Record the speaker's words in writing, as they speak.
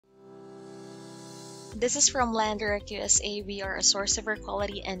This is from Land Direct USA. We are a source of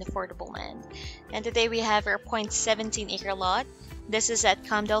quality and affordable land. And today we have our 0.17 acre lot. This is at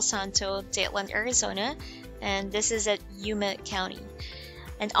Cam Del Santo, Dateland, Arizona. And this is at Yuma County.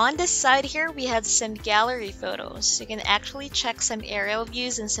 And on this side here, we have some gallery photos. You can actually check some aerial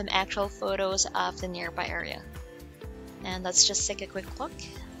views and some actual photos of the nearby area. And let's just take a quick look.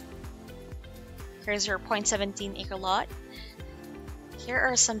 Here's your 0.17 acre lot. Here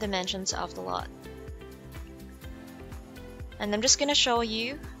are some dimensions of the lot. And I'm just going to show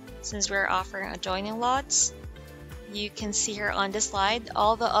you, since we're offering adjoining lots, you can see here on this slide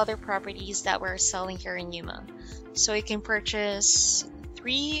all the other properties that we're selling here in Yuma. So you can purchase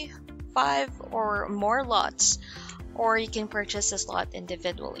 3, 5, or more lots, or you can purchase this lot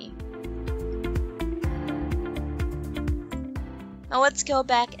individually. Now let's go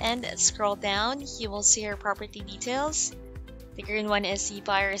back and scroll down. You will see our property details. The green one is the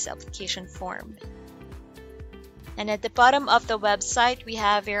buyer's application form. And at the bottom of the website, we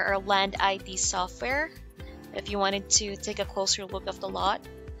have here our land ID software. If you wanted to take a closer look of the lot,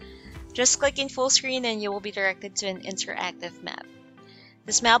 just click in full screen and you will be directed to an interactive map.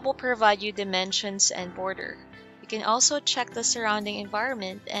 This map will provide you dimensions and border. You can also check the surrounding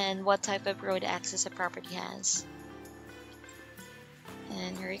environment and what type of road access a property has.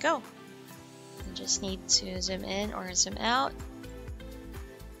 And here we go. You just need to zoom in or zoom out.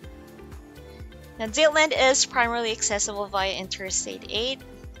 Now, Dateland is primarily accessible via Interstate 8,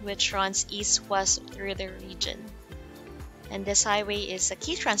 which runs east-west through the region. And this highway is a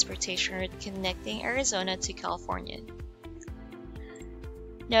key transportation route connecting Arizona to California.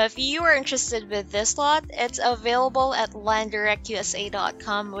 Now, if you are interested with this lot, it's available at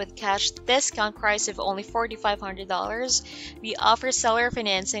landdirectusa.com with cash discount price of only $4,500. We offer seller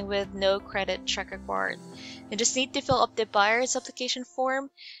financing with no credit check required. You just need to fill up the buyer's application form,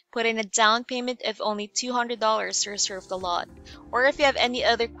 put in a down payment of only $200 to reserve the lot. Or if you have any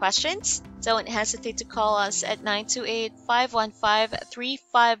other questions, don't hesitate to call us at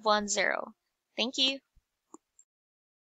 928-515-3510. Thank you.